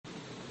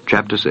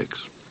Chapter 6.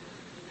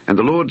 And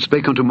the Lord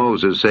spake unto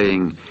Moses,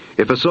 saying,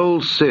 If a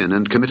soul sin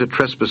and commit a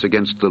trespass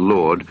against the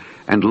Lord,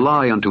 and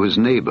lie unto his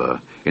neighbor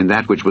in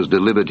that which was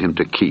delivered him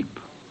to keep,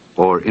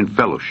 or in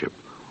fellowship,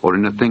 or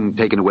in a thing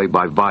taken away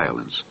by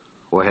violence,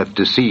 or hath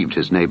deceived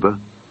his neighbor,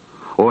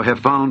 or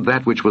have found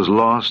that which was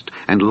lost,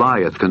 and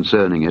lieth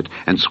concerning it,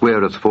 and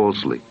sweareth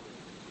falsely,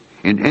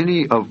 in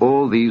any of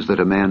all these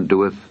that a man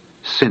doeth,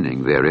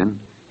 sinning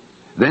therein,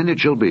 then it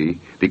shall be,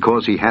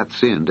 because he hath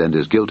sinned and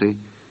is guilty,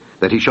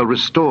 that he shall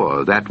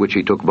restore that which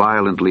he took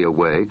violently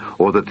away,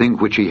 or the thing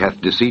which he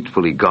hath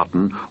deceitfully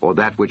gotten, or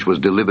that which was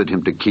delivered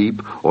him to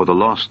keep, or the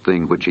lost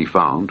thing which he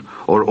found,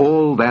 or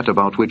all that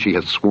about which he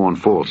hath sworn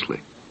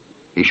falsely.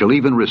 He shall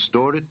even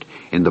restore it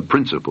in the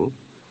principal,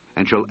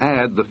 and shall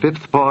add the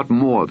fifth part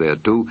more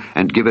thereto,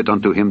 and give it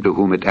unto him to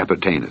whom it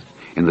appertaineth,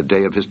 in the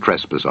day of his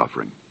trespass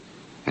offering.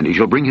 And he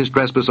shall bring his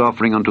trespass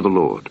offering unto the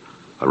Lord,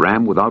 a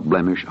ram without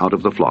blemish out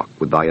of the flock,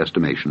 with thy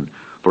estimation,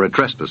 for a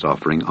trespass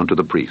offering unto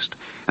the priest.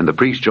 And the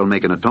priest shall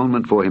make an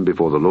atonement for him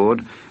before the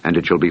Lord, and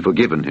it shall be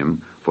forgiven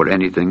him for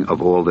anything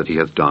of all that he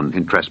hath done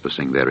in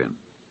trespassing therein.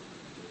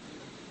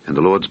 And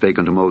the Lord spake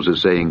unto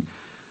Moses, saying,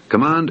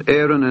 Command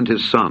Aaron and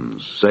his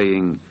sons,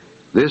 saying,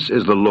 This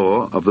is the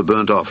law of the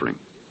burnt offering.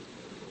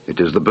 It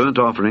is the burnt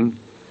offering,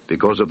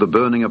 because of the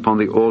burning upon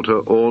the altar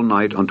all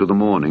night unto the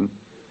morning,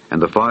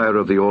 and the fire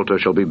of the altar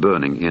shall be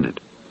burning in it.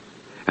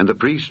 And the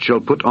priest shall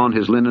put on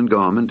his linen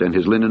garment, and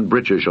his linen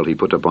breeches shall he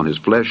put upon his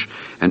flesh,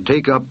 and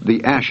take up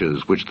the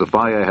ashes which the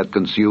fire hath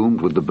consumed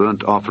with the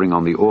burnt offering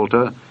on the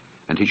altar,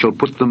 and he shall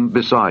put them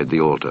beside the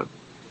altar.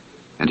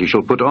 And he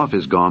shall put off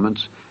his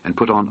garments, and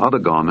put on other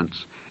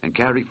garments, and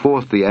carry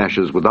forth the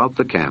ashes without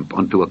the camp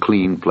unto a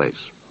clean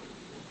place.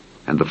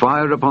 And the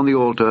fire upon the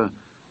altar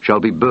shall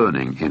be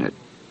burning in it.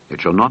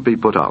 It shall not be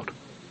put out.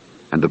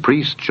 And the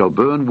priest shall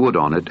burn wood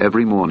on it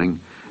every morning,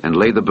 and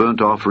lay the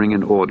burnt offering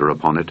in order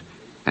upon it,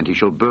 and he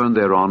shall burn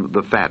thereon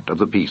the fat of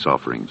the peace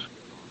offerings.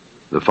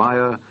 The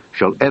fire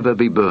shall ever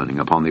be burning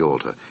upon the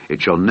altar.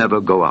 It shall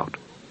never go out.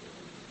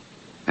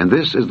 And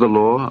this is the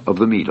law of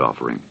the meat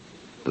offering.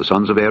 The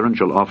sons of Aaron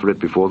shall offer it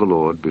before the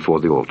Lord, before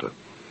the altar.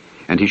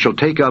 And he shall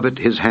take of it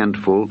his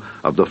handful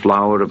of the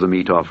flour of the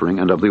meat offering,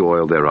 and of the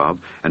oil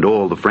thereof, and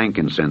all the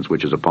frankincense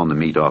which is upon the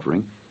meat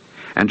offering,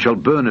 and shall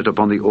burn it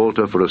upon the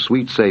altar for a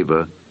sweet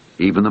savour,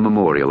 even the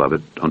memorial of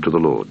it unto the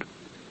Lord.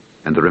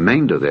 And the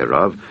remainder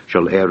thereof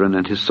shall Aaron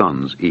and his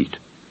sons eat.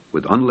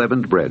 With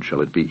unleavened bread shall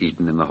it be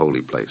eaten in the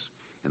holy place.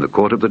 In the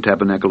court of the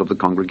tabernacle of the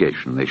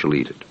congregation they shall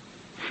eat it.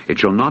 It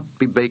shall not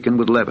be baken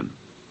with leaven.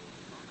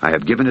 I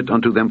have given it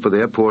unto them for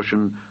their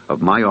portion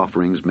of my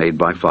offerings made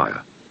by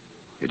fire.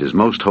 It is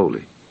most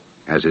holy,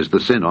 as is the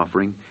sin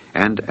offering,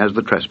 and as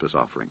the trespass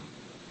offering.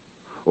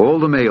 All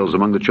the males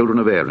among the children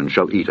of Aaron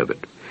shall eat of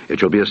it. It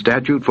shall be a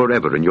statute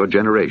forever in your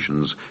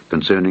generations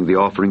concerning the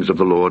offerings of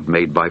the Lord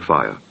made by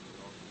fire.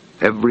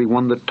 Every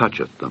one that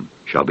toucheth them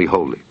shall be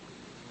holy.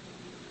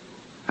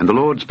 And the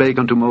Lord spake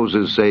unto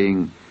Moses,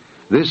 saying,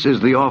 This is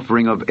the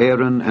offering of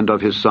Aaron and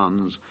of his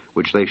sons,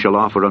 which they shall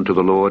offer unto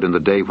the Lord in the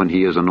day when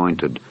he is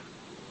anointed.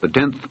 The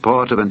 10th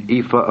part of an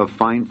ephah of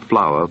fine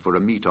flour for a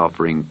meat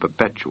offering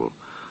perpetual,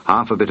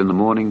 half of it in the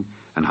morning,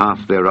 and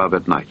half thereof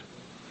at night.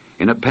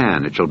 In a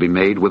pan it shall be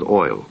made with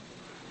oil,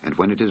 and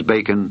when it is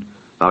baken,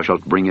 thou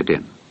shalt bring it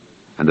in.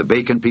 And the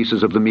baken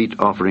pieces of the meat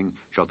offering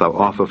shalt thou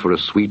offer for a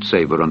sweet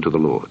savour unto the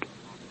Lord.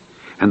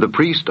 And the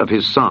priest of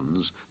his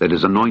sons that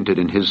is anointed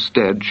in his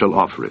stead shall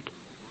offer it.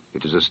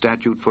 It is a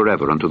statute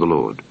forever unto the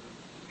Lord.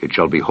 It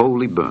shall be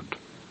wholly burnt.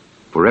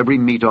 For every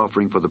meat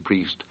offering for the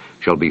priest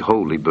shall be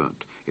wholly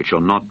burnt. It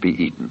shall not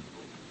be eaten.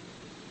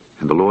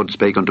 And the Lord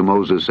spake unto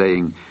Moses,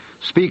 saying,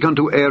 Speak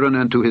unto Aaron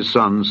and to his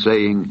sons,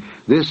 saying,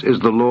 This is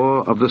the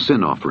law of the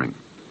sin offering.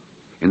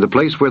 In the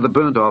place where the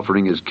burnt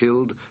offering is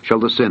killed shall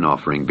the sin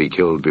offering be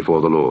killed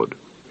before the Lord.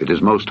 It is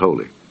most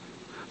holy.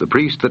 The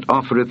priest that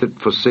offereth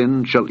it for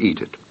sin shall eat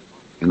it.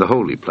 In the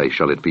holy place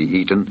shall it be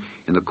eaten,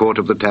 in the court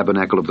of the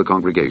tabernacle of the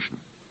congregation.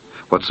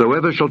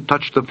 Whatsoever shall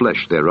touch the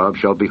flesh thereof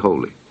shall be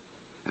holy.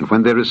 And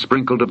when there is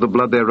sprinkled of the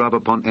blood thereof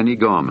upon any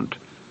garment,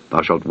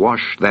 thou shalt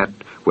wash that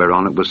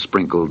whereon it was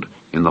sprinkled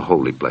in the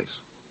holy place.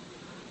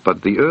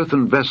 But the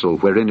earthen vessel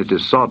wherein it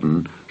is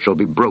sodden shall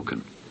be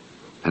broken.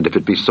 And if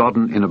it be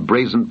sodden in a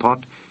brazen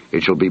pot,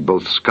 it shall be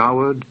both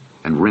scoured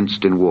and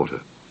rinsed in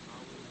water.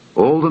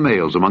 All the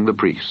males among the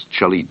priests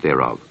shall eat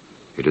thereof.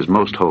 It is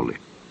most holy.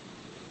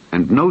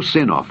 And no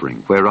sin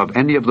offering, whereof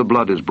any of the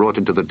blood is brought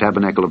into the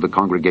tabernacle of the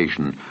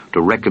congregation to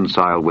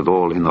reconcile with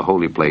all in the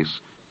holy place,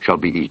 shall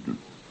be eaten.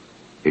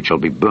 It shall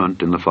be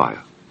burnt in the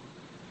fire.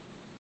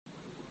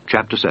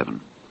 Chapter 7.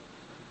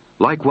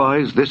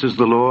 Likewise, this is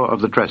the law of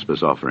the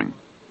trespass offering.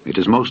 It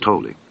is most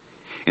holy.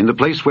 In the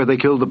place where they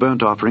kill the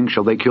burnt offering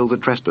shall they kill the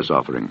trespass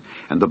offering,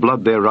 and the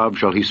blood thereof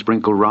shall he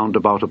sprinkle round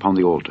about upon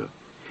the altar.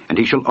 And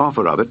he shall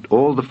offer of it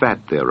all the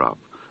fat thereof,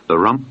 the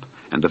rump,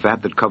 and the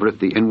fat that covereth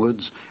the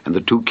inwards, and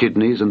the 2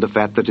 kidneys, and the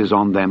fat that is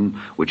on them,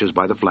 which is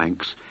by the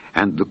flanks,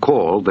 and the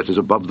caul that is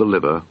above the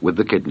liver, with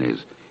the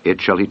kidneys,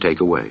 it shall he take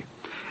away.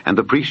 And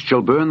the priest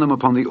shall burn them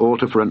upon the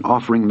altar for an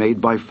offering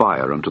made by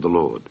fire unto the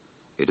Lord.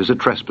 It is a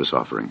trespass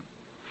offering.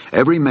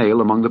 Every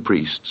male among the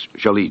priests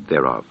shall eat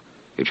thereof.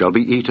 It shall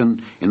be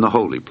eaten in the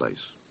holy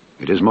place.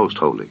 It is most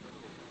holy.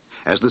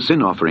 As the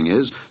sin offering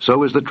is,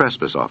 so is the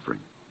trespass offering.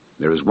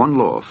 There is one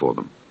law for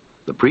them.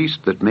 The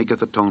priest that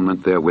maketh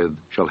atonement therewith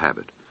shall have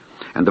it.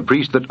 And the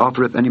priest that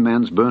offereth any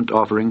man's burnt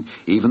offering,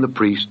 even the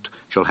priest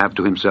shall have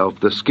to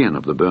himself the skin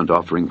of the burnt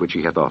offering which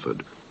he hath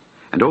offered.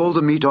 And all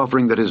the meat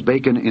offering that is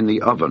baken in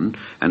the oven,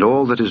 and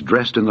all that is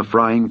dressed in the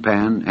frying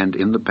pan and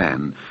in the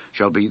pan,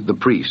 shall be the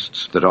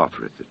priest's that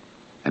offereth it.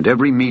 And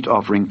every meat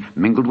offering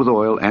mingled with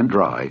oil and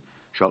dry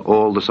shall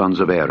all the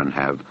sons of Aaron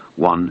have,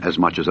 one as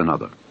much as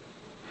another.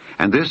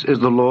 And this is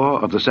the law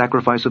of the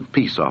sacrifice of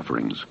peace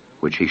offerings,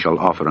 which he shall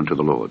offer unto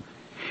the Lord.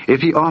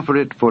 If he offer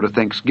it for a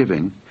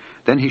thanksgiving,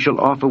 then he shall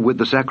offer with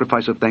the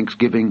sacrifice of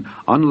thanksgiving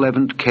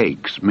unleavened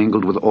cakes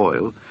mingled with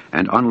oil,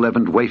 and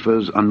unleavened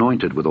wafers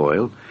anointed with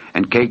oil,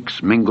 and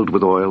cakes mingled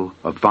with oil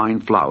of fine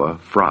flour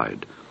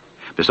fried.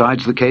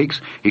 Besides the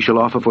cakes, he shall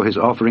offer for his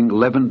offering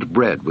leavened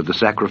bread with the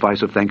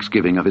sacrifice of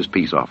thanksgiving of his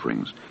peace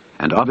offerings.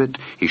 And of it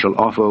he shall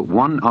offer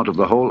one out of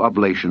the whole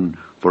oblation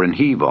for an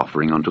heave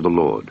offering unto the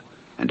Lord.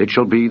 And it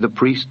shall be the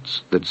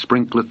priest's that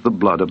sprinkleth the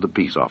blood of the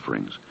peace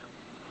offerings.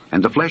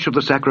 And the flesh of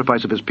the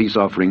sacrifice of his peace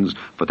offerings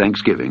for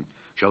thanksgiving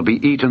shall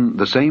be eaten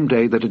the same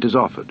day that it is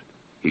offered.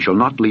 He shall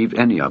not leave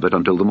any of it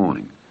until the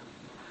morning.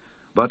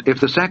 But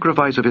if the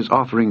sacrifice of his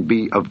offering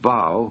be a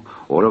vow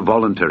or a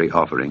voluntary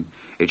offering,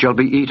 it shall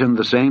be eaten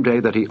the same day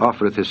that he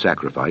offereth his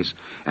sacrifice,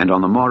 and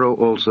on the morrow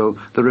also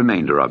the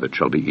remainder of it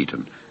shall be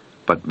eaten.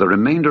 But the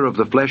remainder of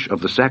the flesh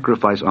of the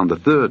sacrifice on the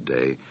third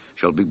day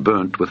shall be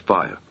burnt with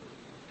fire.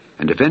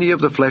 And if any of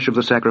the flesh of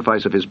the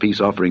sacrifice of his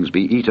peace offerings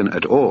be eaten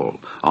at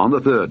all on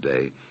the third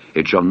day,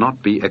 it shall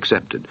not be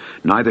accepted,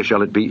 neither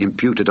shall it be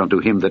imputed unto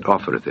him that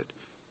offereth it.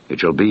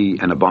 It shall be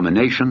an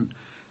abomination,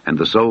 and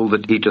the soul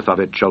that eateth of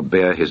it shall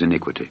bear his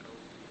iniquity.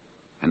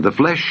 And the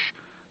flesh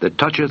that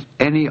toucheth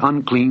any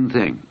unclean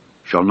thing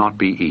shall not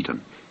be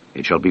eaten.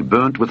 It shall be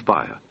burnt with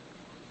fire.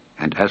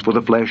 And as for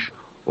the flesh,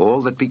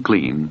 all that be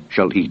clean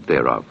shall eat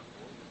thereof.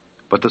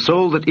 But the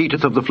soul that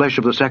eateth of the flesh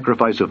of the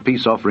sacrifice of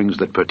peace offerings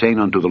that pertain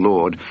unto the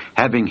Lord,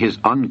 having his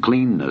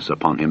uncleanness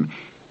upon him,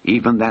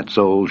 even that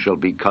soul shall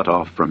be cut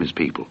off from his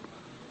people.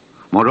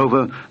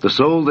 Moreover, the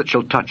soul that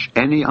shall touch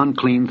any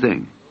unclean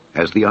thing,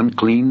 as the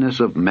uncleanness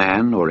of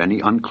man, or any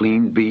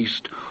unclean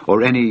beast,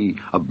 or any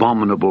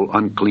abominable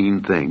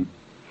unclean thing,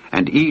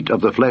 and eat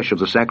of the flesh of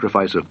the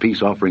sacrifice of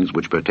peace offerings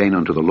which pertain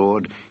unto the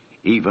Lord,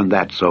 even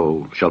that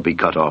soul shall be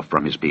cut off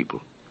from his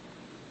people.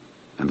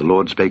 And the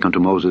Lord spake unto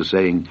Moses,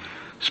 saying,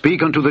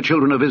 Speak unto the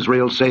children of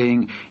Israel,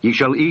 saying, Ye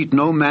shall eat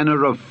no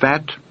manner of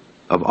fat,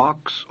 of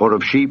ox, or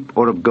of sheep,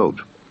 or of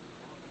goat.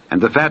 And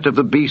the fat of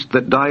the beast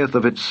that dieth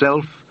of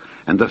itself,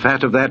 and the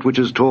fat of that which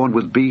is torn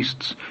with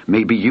beasts,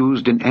 may be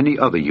used in any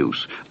other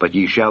use, but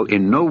ye shall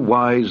in no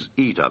wise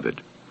eat of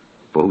it.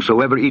 For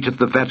whosoever eateth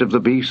the fat of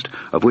the beast,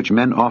 of which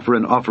men offer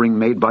an offering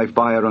made by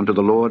fire unto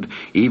the Lord,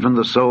 even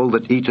the soul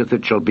that eateth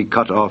it shall be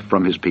cut off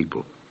from his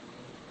people.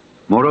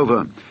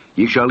 Moreover,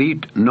 ye shall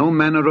eat no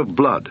manner of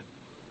blood,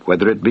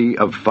 whether it be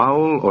of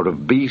fowl or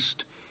of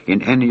beast,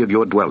 in any of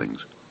your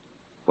dwellings.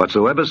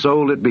 Whatsoever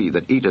soul it be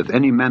that eateth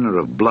any manner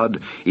of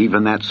blood,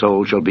 even that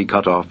soul shall be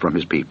cut off from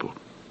his people.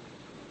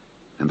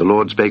 And the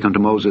Lord spake unto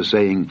Moses,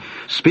 saying,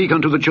 Speak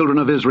unto the children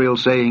of Israel,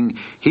 saying,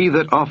 He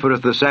that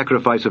offereth the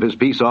sacrifice of his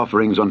peace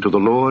offerings unto the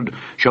Lord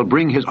shall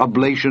bring his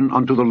oblation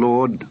unto the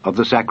Lord of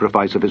the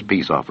sacrifice of his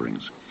peace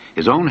offerings.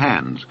 His own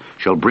hands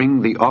shall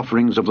bring the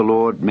offerings of the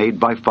Lord made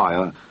by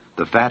fire,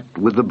 the fat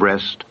with the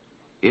breast.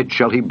 It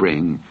shall he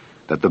bring,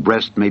 that the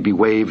breast may be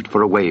waved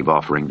for a wave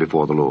offering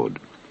before the Lord.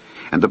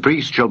 And the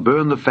priest shall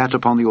burn the fat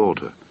upon the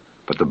altar,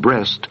 but the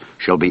breast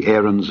shall be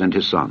Aaron's and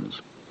his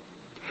sons'.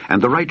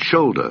 And the right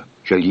shoulder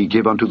shall ye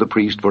give unto the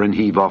priest for an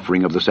heave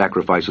offering of the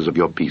sacrifices of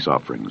your peace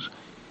offerings.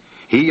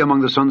 He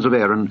among the sons of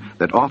Aaron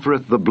that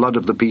offereth the blood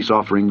of the peace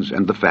offerings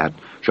and the fat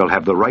shall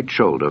have the right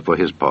shoulder for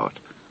his part.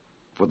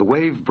 For the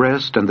wave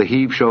breast and the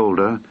heave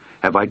shoulder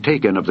have I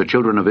taken of the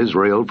children of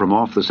Israel from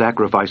off the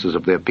sacrifices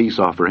of their peace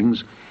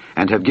offerings,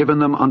 and have given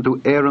them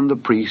unto Aaron the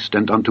priest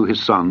and unto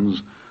his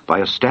sons by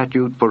a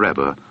statute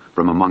forever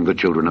from among the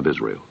children of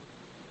Israel.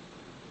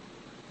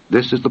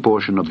 This is the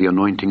portion of the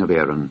anointing of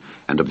Aaron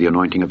and of the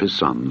anointing of his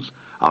sons,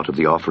 out of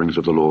the offerings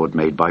of the Lord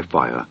made by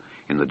fire,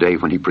 in the day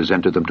when he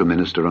presented them to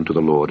minister unto the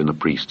Lord in the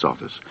priest's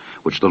office,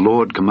 which the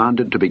Lord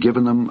commanded to be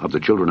given them of the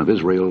children of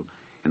Israel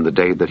in the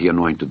day that he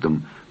anointed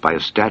them, by a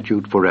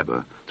statute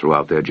forever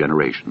throughout their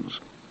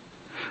generations.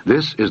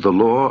 This is the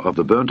law of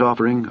the burnt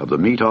offering, of the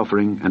meat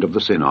offering, and of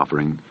the sin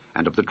offering,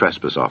 and of the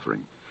trespass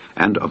offering,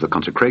 and of the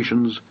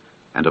consecrations,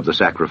 and of the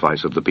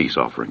sacrifice of the peace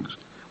offerings,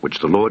 which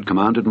the Lord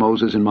commanded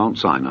Moses in Mount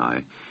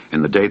Sinai,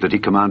 in the day that he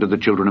commanded the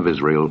children of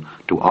Israel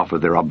to offer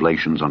their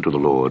oblations unto the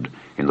Lord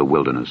in the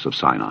wilderness of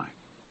Sinai.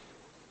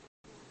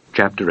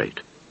 Chapter 8.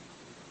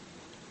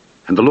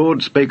 And the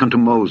Lord spake unto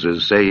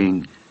Moses,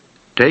 saying,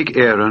 Take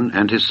Aaron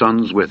and his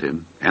sons with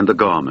him, and the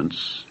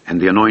garments, and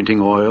the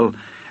anointing oil,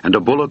 and a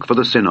bullock for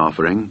the sin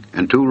offering,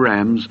 and 2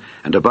 rams,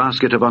 and a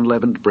basket of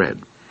unleavened bread.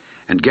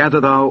 And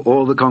gather thou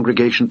all the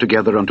congregation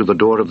together unto the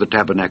door of the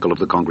tabernacle of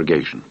the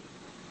congregation.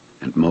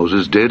 And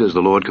Moses did as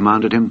the Lord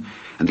commanded him,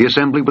 and the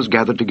assembly was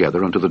gathered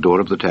together unto the door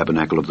of the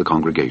tabernacle of the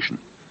congregation.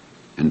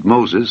 And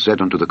Moses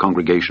said unto the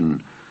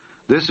congregation,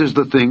 This is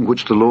the thing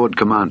which the Lord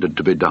commanded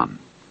to be done.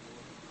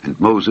 And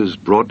Moses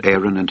brought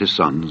Aaron and his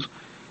sons,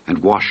 and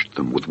washed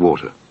them with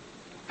water.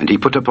 And he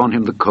put upon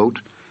him the coat,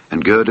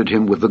 and girded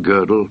him with the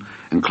girdle,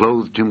 and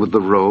clothed him with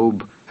the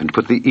robe, and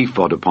put the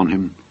ephod upon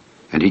him.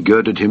 And he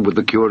girded him with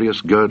the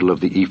curious girdle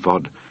of the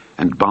ephod,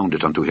 and bound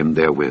it unto him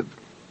therewith.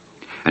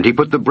 And he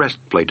put the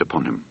breastplate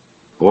upon him.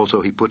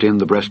 Also he put in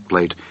the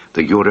breastplate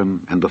the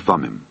Urim and the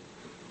Thummim.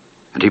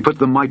 And he put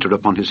the mitre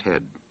upon his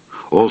head.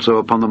 Also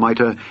upon the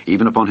mitre,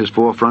 even upon his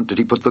forefront, did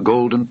he put the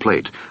golden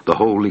plate, the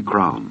holy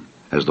crown,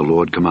 as the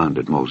Lord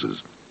commanded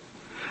Moses.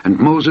 And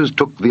Moses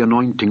took the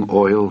anointing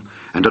oil,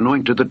 and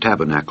anointed the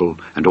tabernacle,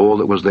 and all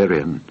that was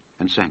therein,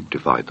 and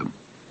sanctified them.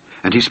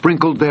 And he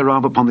sprinkled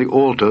thereof upon the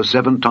altar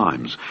 7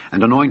 times,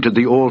 and anointed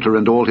the altar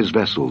and all his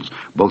vessels,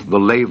 both the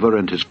laver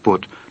and his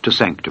foot, to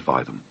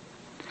sanctify them.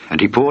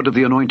 And he poured of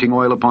the anointing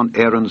oil upon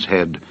Aaron's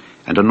head,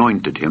 and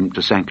anointed him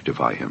to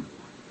sanctify him.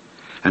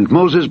 And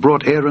Moses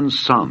brought Aaron's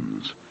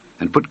sons,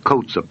 and put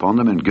coats upon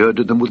them, and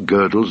girded them with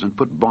girdles, and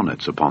put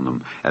bonnets upon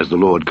them, as the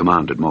Lord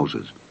commanded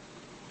Moses.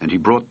 And he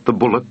brought the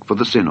bullock for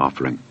the sin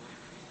offering.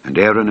 And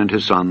Aaron and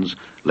his sons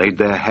laid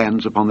their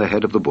hands upon the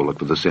head of the bullock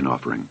for the sin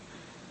offering.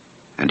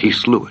 And he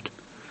slew it.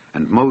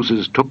 And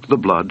Moses took the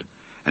blood,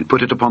 and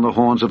put it upon the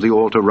horns of the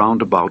altar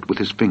round about with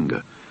his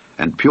finger,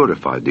 and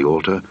purified the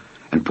altar,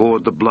 and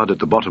poured the blood at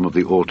the bottom of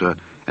the altar,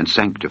 and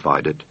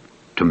sanctified it,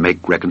 to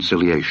make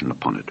reconciliation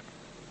upon it.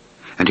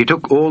 And he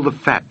took all the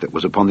fat that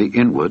was upon the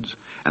inwards,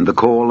 and the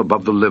caul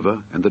above the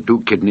liver, and the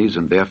 2 kidneys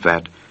and their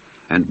fat,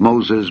 and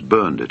Moses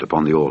burned it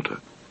upon the altar.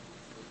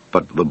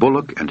 But the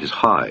bullock and his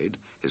hide,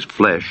 his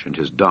flesh and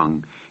his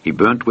dung, he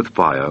burnt with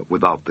fire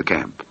without the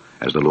camp,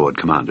 as the Lord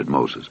commanded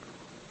Moses.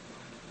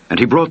 And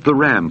he brought the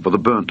ram for the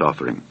burnt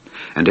offering,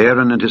 and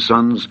Aaron and his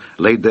sons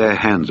laid their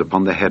hands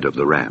upon the head of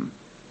the ram.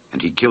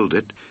 And he killed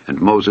it,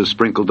 and Moses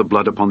sprinkled the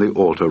blood upon the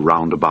altar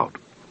round about.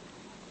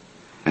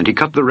 And he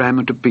cut the ram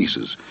into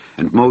pieces,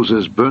 and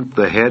Moses burnt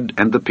the head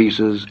and the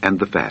pieces and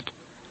the fat.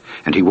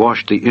 And he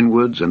washed the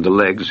inwards and the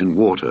legs in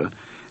water,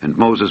 and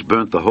Moses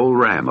burnt the whole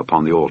ram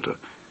upon the altar.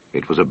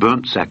 It was a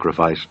burnt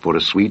sacrifice for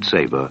a sweet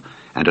savour,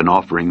 and an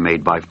offering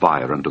made by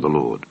fire unto the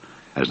Lord,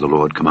 as the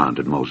Lord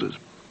commanded Moses.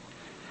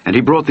 And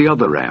he brought the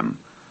other ram,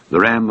 the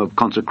ram of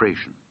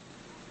consecration.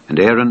 And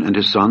Aaron and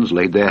his sons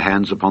laid their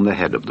hands upon the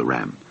head of the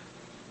ram.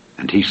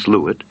 And he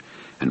slew it,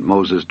 and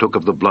Moses took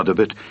of the blood of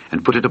it,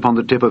 and put it upon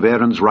the tip of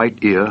Aaron's right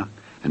ear,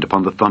 and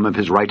upon the thumb of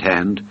his right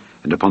hand,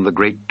 and upon the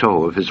great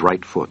toe of his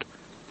right foot.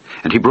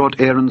 And he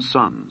brought Aaron's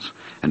sons,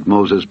 and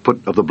Moses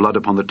put of the blood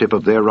upon the tip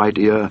of their right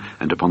ear,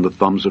 and upon the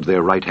thumbs of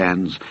their right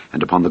hands,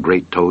 and upon the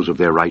great toes of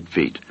their right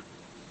feet.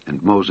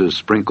 And Moses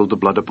sprinkled the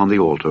blood upon the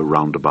altar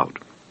round about.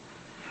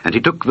 And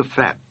he took the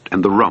fat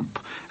and the rump,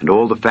 and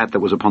all the fat that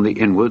was upon the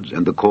inwards,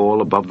 and the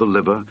caul above the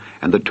liver,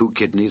 and the 2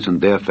 kidneys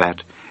and their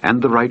fat,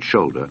 and the right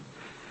shoulder.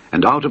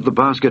 And out of the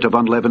basket of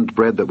unleavened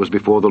bread that was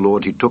before the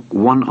Lord he took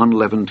 1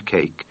 unleavened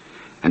cake,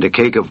 and a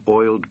cake of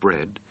oiled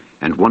bread,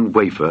 and 1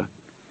 wafer,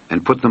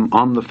 and put them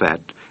on the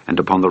fat, and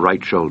upon the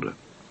right shoulder.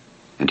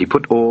 And he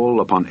put all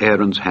upon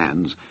Aaron's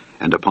hands,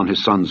 and upon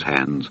his sons'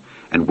 hands,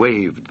 and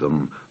waved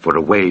them for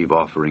a wave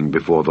offering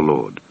before the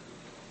Lord.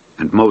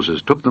 And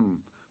Moses took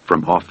them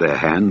from off their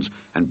hands,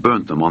 and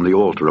burnt them on the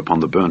altar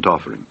upon the burnt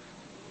offering.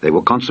 They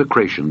were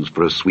consecrations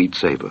for a sweet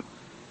savour.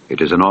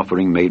 It is an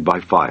offering made by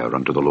fire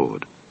unto the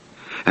Lord.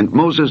 And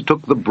Moses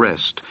took the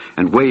breast,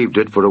 and waved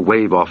it for a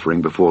wave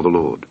offering before the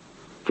Lord.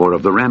 For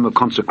of the ram of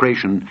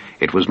consecration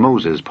it was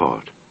Moses'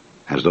 part,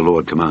 as the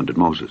Lord commanded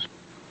Moses.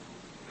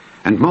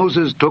 And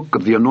Moses took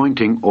of the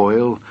anointing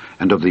oil,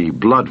 and of the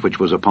blood which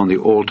was upon the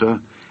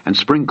altar, and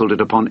sprinkled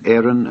it upon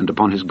Aaron, and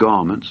upon his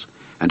garments,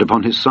 and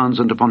upon his sons,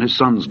 and upon his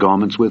sons'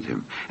 garments with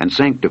him, and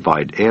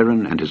sanctified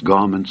Aaron and his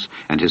garments,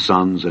 and his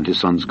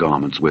sons'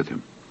 garments with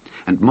him.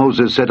 And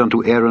Moses said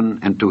unto Aaron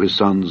and to his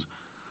sons,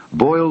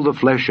 Boil the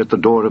flesh at the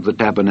door of the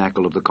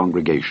tabernacle of the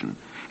congregation,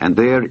 and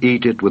there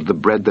eat it with the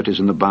bread that is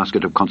in the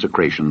basket of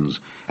consecrations,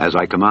 as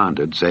I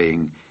commanded,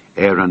 saying,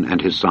 Aaron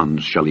and his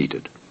sons shall eat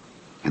it.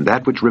 And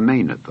that which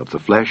remaineth of the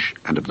flesh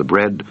and of the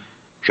bread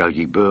shall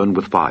ye burn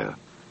with fire.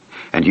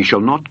 And ye shall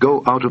not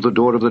go out of the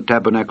door of the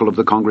tabernacle of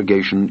the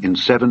congregation in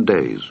 7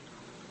 days,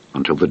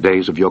 until the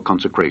days of your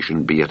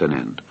consecration be at an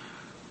end.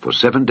 For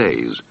 7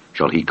 days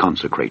shall he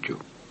consecrate you.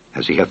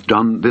 As he hath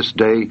done this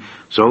day,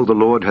 so the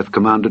Lord hath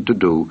commanded to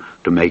do,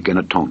 to make an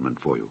atonement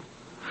for you.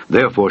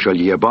 Therefore shall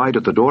ye abide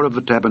at the door of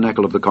the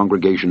tabernacle of the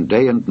congregation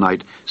day and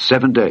night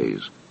 7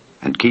 days,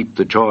 and keep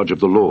the charge of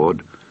the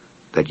Lord,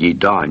 that ye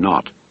die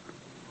not,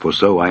 for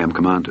so I am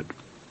commanded.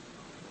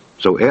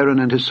 So Aaron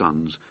and his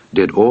sons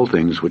did all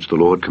things which the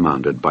Lord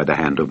commanded by the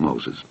hand of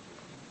Moses.